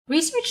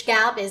Research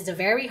gap is the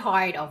very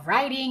heart of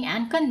writing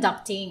and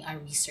conducting a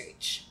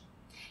research.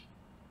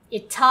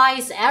 It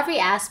ties every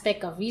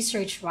aspect of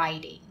research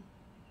writing.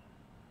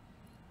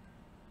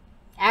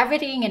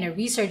 Everything in a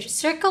research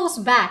circles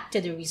back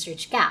to the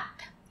research gap.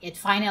 It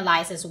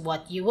finalizes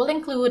what you will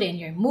include in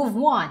your Move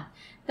 1,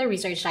 the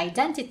research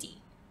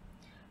identity.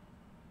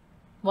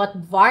 What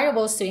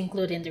variables to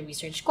include in the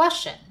research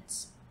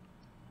questions.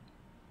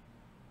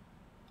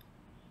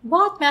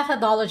 What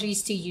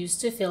methodologies to use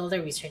to fill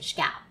the research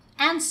gap,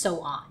 and so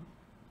on.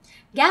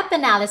 Gap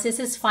analysis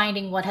is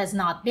finding what has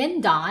not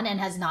been done and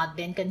has not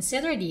been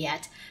considered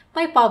yet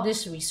by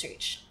published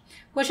research,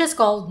 which is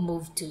called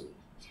Move 2.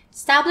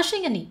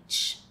 Establishing a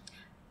niche.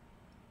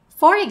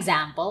 For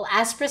example,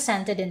 as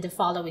presented in the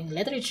following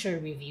literature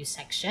review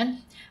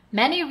section,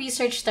 many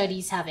research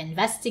studies have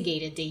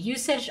investigated the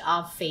usage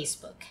of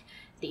Facebook,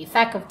 the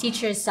effect of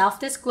teachers'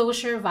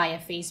 self-disclosure via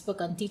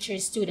Facebook on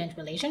teacher-student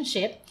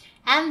relationship,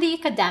 and the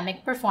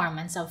academic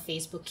performance of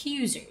Facebook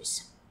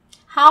users.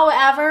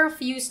 However,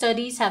 few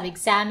studies have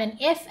examined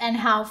if and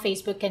how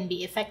Facebook can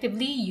be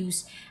effectively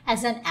used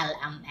as an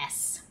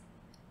LMS.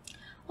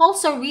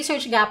 Also,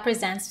 research gap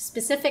presents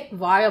specific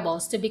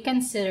variables to be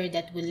considered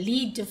that will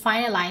lead to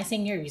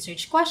finalizing your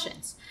research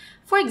questions.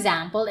 For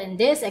example, in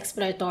this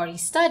exploratory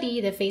study,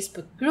 the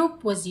Facebook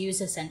group was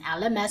used as an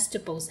LMS to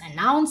post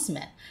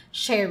announcements,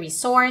 share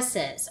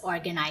resources,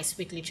 organize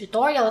weekly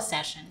tutorial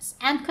sessions,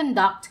 and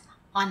conduct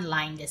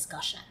online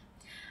discussion.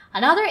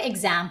 Another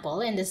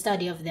example in the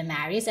study of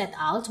Demaris et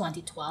al.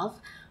 2012,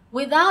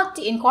 without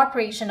the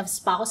incorporation of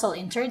spousal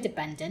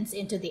interdependence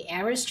into the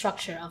error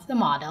structure of the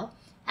model,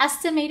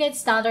 estimated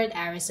standard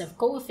errors of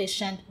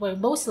coefficient were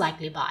most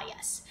likely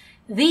biased.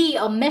 The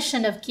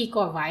omission of key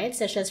covariates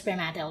such as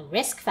premarital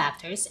risk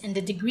factors and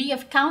the degree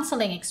of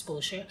counseling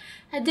exposure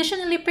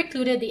additionally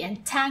precluded the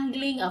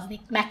entangling of the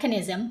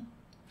mechanism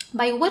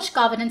by which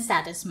covenant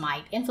status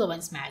might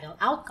influence marital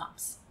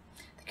outcomes.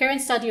 The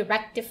current study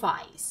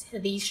rectifies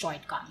these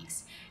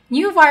shortcomings.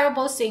 New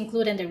variables to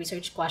include in the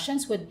research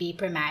questions would be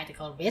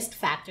premarital risk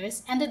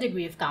factors and the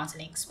degree of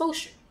counseling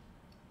exposure.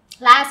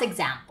 Last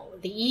example,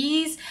 the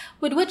ease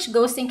with which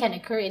ghosting can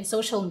occur in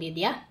social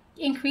media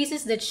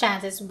increases the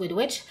chances with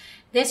which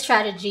this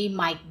strategy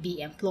might be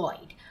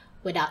employed,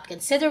 without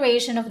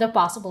consideration of the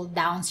possible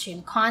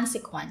downstream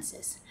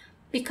consequences.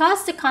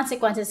 Because the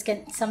consequences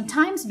can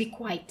sometimes be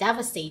quite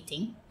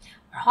devastating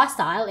or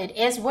hostile, it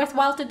is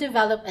worthwhile to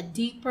develop a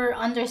deeper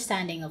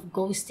understanding of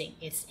ghosting,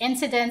 its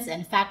incidents,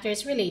 and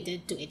factors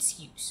related to its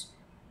use.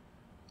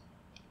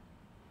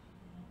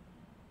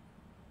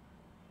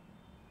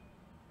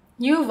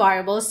 New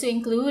variables to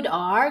include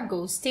are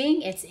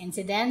ghosting, its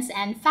incidents,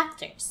 and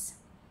factors.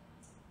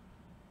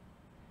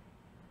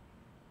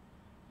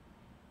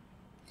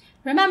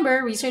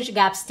 Remember, research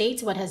gap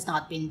states what has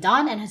not been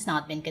done and has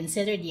not been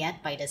considered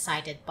yet by the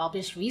cited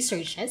published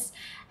researches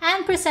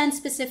and presents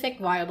specific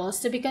variables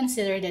to be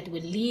considered that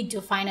will lead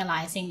to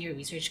finalizing your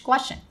research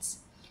questions.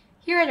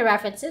 Here are the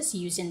references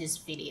used in this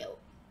video.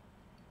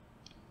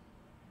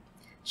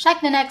 Check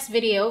the next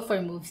video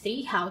for Move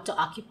 3, How to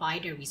Occupy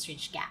the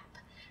Research Gap.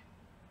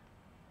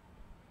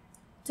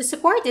 To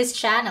support this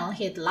channel,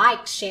 hit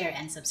like, share,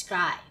 and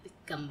subscribe.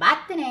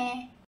 Gambatte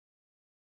ne!